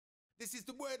This is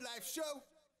the Wordlife Show,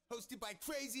 hosted by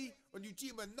Krazy on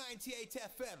Ujima 98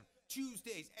 FM,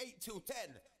 Tuesdays 8 till 10.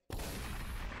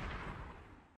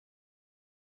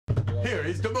 Here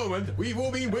is the moment we've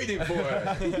all been waiting for.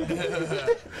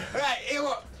 Right, here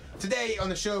what? Today on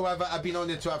the show, I've been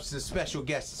honoured to have some special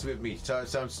guests with me.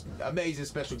 Some amazing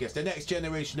special guests. The next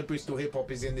generation of Bristol hip hop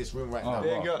is in this room right now.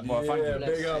 Big up,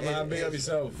 big up, man. Big up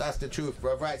yourself. That's the truth,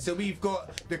 bro. Right, so we've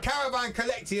got the Caravan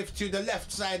Collective to the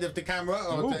left side of the camera,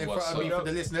 or in front of me for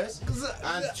the listeners,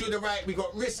 and to the right we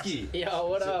got Riski. Yo,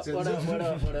 what up? What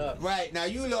up? Right, now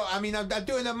you lot, I mean, I'm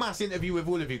doing a mass interview with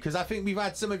all of you because I think we've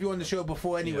had some of you on the show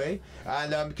before anyway,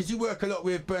 and because you work a lot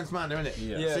with Burns Manor, innit?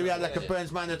 Yeah. So we had like a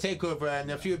Burns Manor takeover,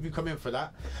 and a few of you come in for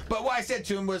that. But what I said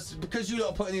to him was, because you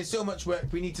lot are putting in so much work,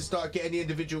 we need to start getting the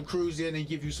individual crews in and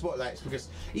give you spotlights, because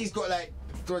he's got like,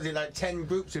 what is it, like 10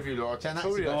 groups of you lot, or 10 acts?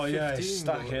 Oh yeah, it's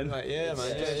stacking. Like, man.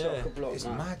 It's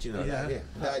mad, you know.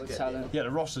 Yeah, the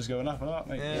roster's going up and up,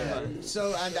 mate. Man.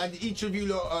 So, and each of you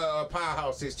lot are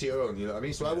powerhouses to your own, you know what I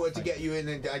mean? So I wanted to get you in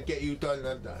and get you done,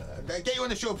 and get you on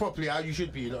the show properly, how you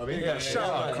should be, you know what I mean? Yeah, shout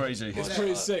out Krazy. It's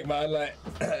pretty sick, man. Like,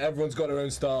 everyone's got their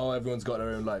own style, everyone's got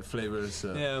their own like flavours.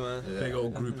 So. Yeah, man. Big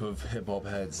old group of hip hop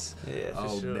heads. Yeah,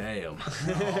 for sure. Damn.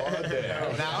 Oh,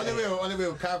 damn. Now, on the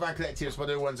real, Caravan Collective is one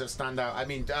of the ones that stand out. I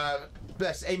mean,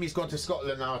 bless, Amy's gone to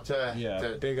Scotland now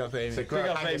to big up Amy. To big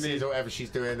up Amy or whatever she's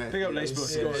doing. Big up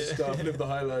Lacebook. Stuff, live the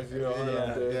high life, you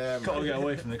know. Gotta get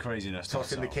away from the craziness.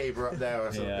 Tossing the caber up there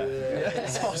or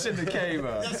something. Tossing the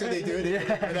caber. That's what they do. With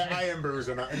their iron brews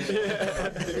and that.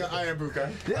 They got iron brew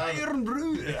guy. The iron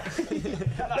brew.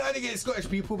 No, they get Scottish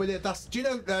people, but that's. Do you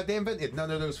know they invented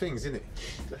none of those things, innit?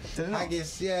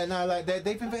 Haggis, yeah, no, like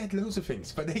they've invented loads of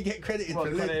things, but they get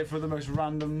credited for the most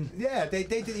random. Yeah, they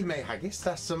didn't even make haggis.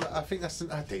 That's some. I think that's some.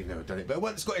 They've never done it, but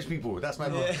what Scottish people? That's my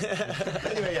mum.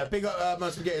 Anyway, yeah, big up my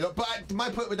spaghetti lot. But my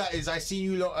point with that is, I see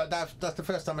you lot. That's the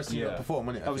first time I see you lot perform,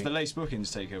 wasn't it? That was the Lace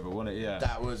Bookings takeover, wasn't it? Yeah.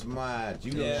 That was mad.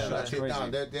 You lot shut it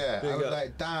down. I was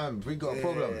like, damn, we got a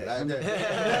problem. Like,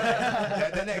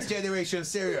 the next generation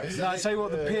serious. No, I tell you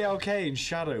what, the PLK and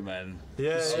Shadow Men.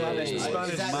 Yeah,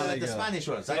 the Spanish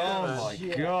ones. Like, oh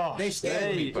my god, they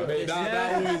scared me.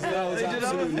 That was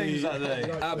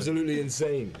absolutely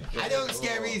insane. I don't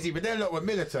scare easy, but they're a lot were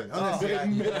militant. Honestly, I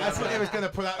thought they was going to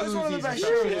pull out Uzis. One of the best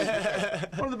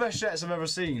shows. One of the best sets I've ever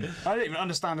seen. I didn't even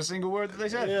understand a single word that they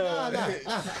said.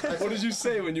 What did you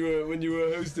say when you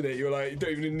were hosting it? You were like, you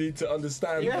don't even need to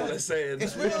understand what they're saying.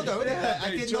 It's real though, isn't it? I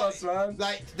did not, man.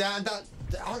 like that.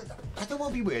 I don't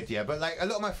want to be weird, but like a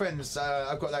lot of my friends,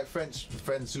 I've got like French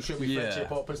friends who show me French hip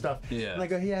hop and stuff. Yeah. And I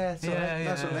go, that's alright,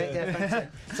 that's what, mate. Yeah,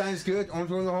 thanks. Sounds good. On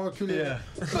the whole, cool. Yeah.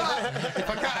 But if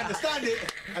I can't understand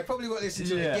it, I probably won't listen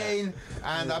to it again,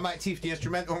 and I might teeth the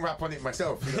instrumental and rap on it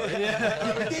myself. You know?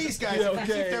 With these guys, if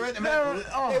you teeth their instrumental,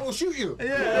 they will shoot you. I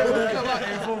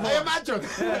imagine.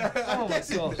 I'm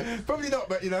guessing. Probably not,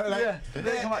 but you know, like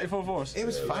they come at you full force. It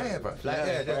was fire, bro.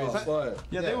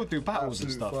 They all do battles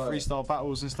and stuff, freestyle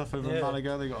battles and stuff over in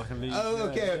Malaga. They got like a league. Oh,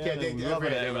 okay. They love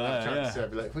it over there.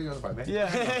 Be like, what are you on about, mate?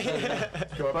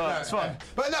 But it's fun.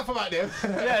 But enough about them.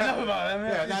 Enough about them.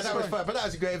 Yeah, that was fun. But that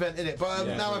was a great event, innit? But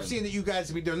now I've seen that you guys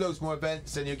have been doing loads more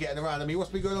events and you're getting around. I mean,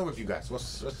 what's been going on with you guys? Well,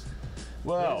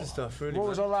 what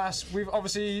was our last? We've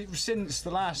obviously, since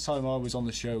the last time I was on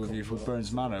the show with you for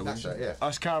Burns Manor,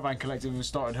 us Caravan Collective have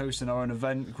started hosting our own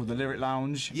event called the Lyric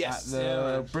Lounge at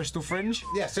the Bristol Fringe.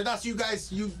 Yeah, so that's you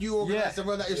guys, you organise and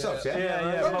run that yourselves,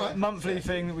 monthly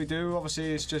thing that we do.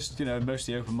 Obviously, it's just, you know,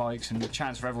 mostly open mics and a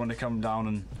chance for everyone to come down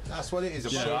and that's what it is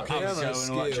about. And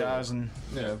all that jazz and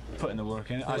putting the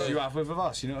work in, as you have with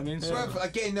us. You know what I mean? So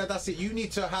again, that's it. You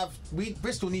need to have.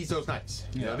 Bristol needs those nights.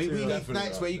 You know, I mean, we need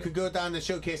nights where you can go down and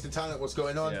showcase the talent, what's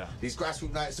going on. These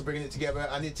grassroots nights are bringing it together,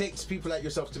 and it takes people like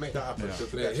yourself to make that happen. So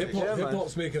hip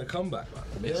hop's making a comeback, man.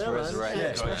 It's going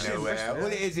nowhere. All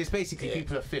it is basically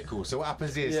people are fickle. So what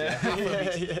happens is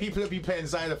people will be playing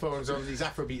xylophones on these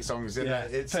Afrobeat songs, and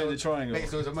it's playing the triangle,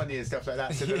 makes loads of money and stuff like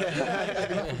that. So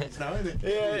now, isn't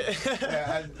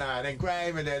it? And then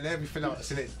grime, and then everything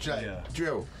else, and it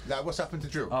drill. Like, what's happened to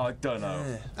drill? Oh, I don't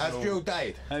know. Has drill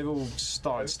died? They've all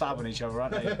started stabbing each other,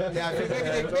 haven't they? Yeah, I think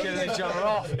maybe getting each other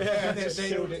off.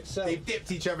 They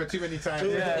dipped each other too many times.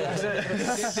 That's it.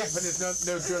 Dip, and there's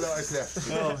no drill artists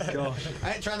left. Oh gosh!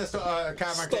 I ain't trying to stop a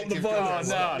Caravan Collective. Stop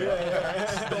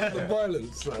the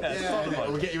violence. Stop the violence.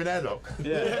 We'll get you an airlock.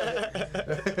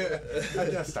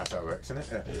 That's how it works,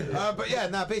 isn't it?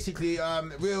 But basically,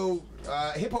 real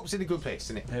hip hop's in a good place,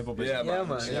 isn't it? Hip hop, yeah,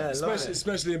 man.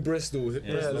 Especially in Bristol.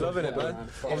 Loving it, man.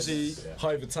 Obviously,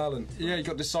 high for talent. Yeah, you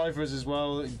got the Cyphers as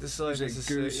well. The Cyphers,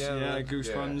 Goose, Goose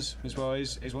runs as well.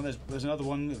 He's one. There's another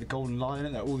one, the Golden Lion,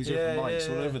 isn't there? All these different mics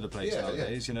all over the place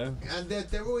nowadays, you know. And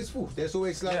they're always full. There's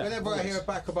always like whenever I hear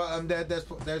back about them,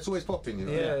 there's always popping, you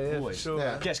know. Always. Sure.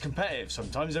 It gets competitive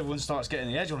sometimes. Everyone starts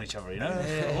getting the edge on each other, you know.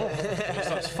 Everyone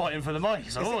starts fighting for the mic.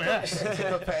 It's like, it's a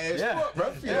competitive sport,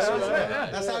 bro.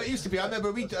 That's how it used to be. I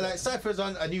remember Cyphers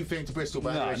aren't a new thing to Bristol,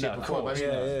 by the way, before.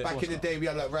 Back in the day, we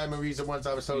had like Rhyme and Reason ones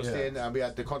I was hosting, and we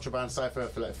had the Contraband Cypher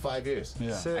for like 5 years.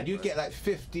 And you'd get like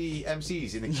 50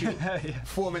 MCs in a queue,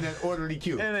 forming an orderly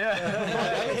queue.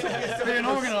 Being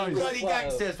organised. Bloody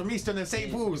gangsters from Easton and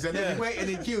St. Paul's, and then waiting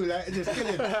in queue, like just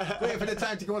killing, waiting for the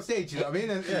time to go on stage. You know what I mean?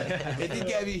 And, it did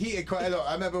get heated quite a lot.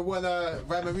 I remember one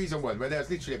Rhyme and Reason one where there was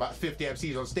literally about 50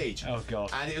 MCs on stage. Oh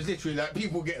god! And it was literally like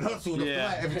people getting hustled off the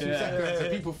mic every 2 seconds,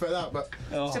 and people fell out. But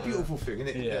it's a beautiful thing,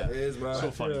 isn't it? Yeah, it is, man. It's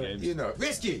all fun games. You know,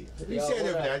 Riski, you said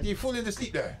over there. You falling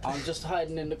asleep there? I'm just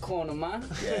hiding in the corner, man.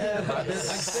 Yeah, man. There's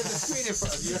a screen in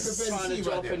front of you. Trying to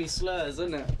drop any slurs,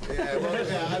 isn't it? Yeah,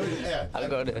 well, I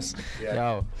got this. Yeah.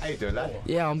 Yo. How you doing, lad?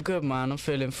 Yeah, I'm good, man. I'm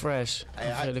feeling fresh.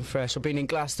 I've been in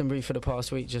Glastonbury for the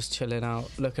past week, just chilling out,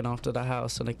 looking after the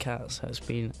house and the cat. So it's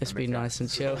been nice and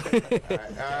chill.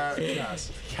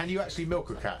 Can you actually milk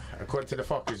a cat? According to the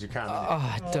fuckers, you can.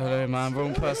 I don't know, man.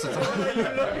 Wrong person.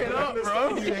 You're looking up,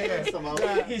 bro.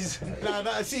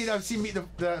 I've seen Meet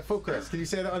the Fuckers. Can you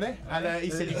say that on there? And he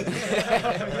said you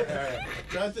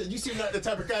can. You seem like the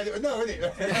type of guy that would know, isn't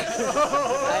it?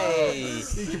 Hey.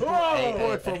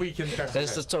 Bored for a weekend.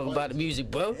 Let's just talk about the music,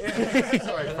 bro. Sorry,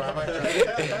 fam.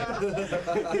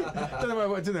 Don't know why I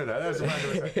wanted to know that. That was a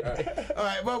random attack. All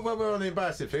right, well, we're on the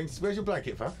embarrassing things. Where's your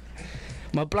blanket, fam?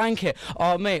 My blanket.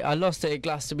 Oh, mate, I lost it at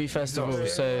Glastonbury Festival,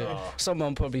 so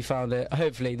someone probably found it.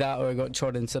 Hopefully that, or it got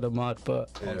trod into the mud, but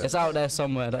it's out there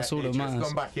somewhere. That's all that matters. It's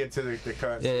gone back into the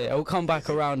current. Yeah, it'll come back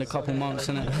around in a couple months,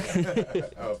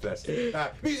 innit? Oh, bless.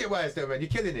 Music-wise, though, man, you're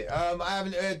killing it. I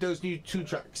haven't heard those new 2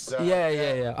 tracks.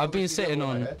 Yeah. I've been sitting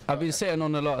on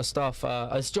a lot of stuff.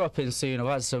 It's dropping soon. I've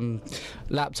had some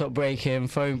laptop breaking,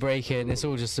 phone breaking. It's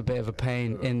all just a bit of a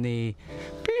pain in the.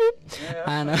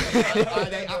 And are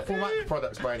they Apple Mac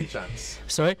products by any chance?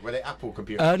 Sorry? Were they Apple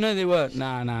computers? No, they weren't.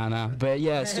 Nah. But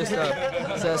yeah, it's just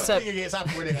against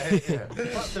Apple with it.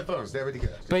 Fuck the phones, they're really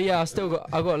good. But yeah, I've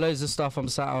got loads of stuff I'm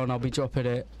sat on. I'll be dropping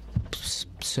it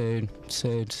soon.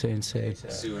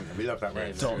 We love that,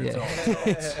 man.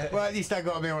 Well, at least I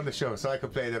got them here on the show, so I can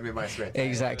play them in my spare time.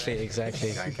 Exactly.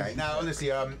 Okay. Now, honestly,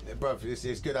 bruv,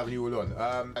 it's good having you all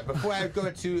on. Before I go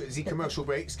into the commercial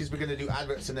breaks, because we're going to do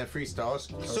adverts and then freestyles,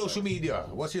 social media.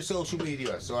 What's your social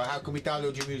media? So how can we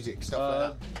download your music, stuff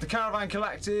like that? The Caravan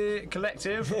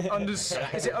Collective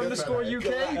is it underscore UK?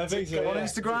 I think so, on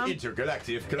Instagram?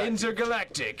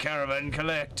 Intergalactic Caravan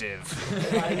Collective.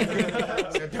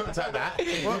 So don't type that.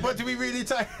 What do we really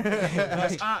type?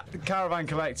 That's at Caravan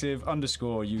Collective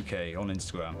underscore UK on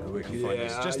Instagram. We can find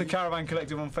us. Just the Caravan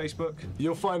Collective on Facebook.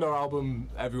 You'll find our album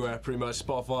everywhere, pretty much.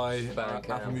 Spotify,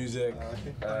 Apple Music,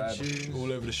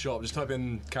 all over the shop. Just type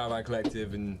in Caravan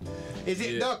Collective and. Is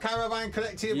it the Caravan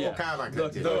Collective or Caravan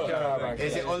Collective? The Caravan.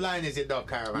 Is it online? Is it the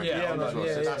Caravan?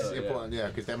 So that's important,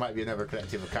 because there might be another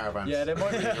collective of caravans. Yeah, there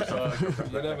might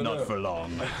be. Not for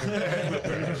long.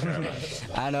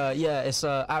 And it's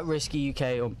at Riski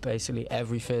UK on basically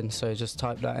everything. So just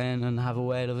type that in and have a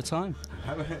whale of a time.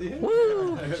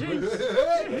 Woo!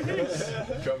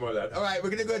 Come on, lad. All right, we're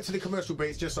gonna go into the commercial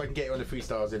breaks just so I can get you on the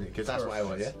freestyles in it, because that's what I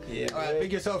want. Yeah. All right,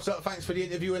 big yourselves up. Thanks for the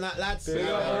interview and that, lads.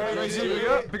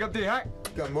 Big up DHACK.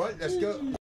 Come on, let's go.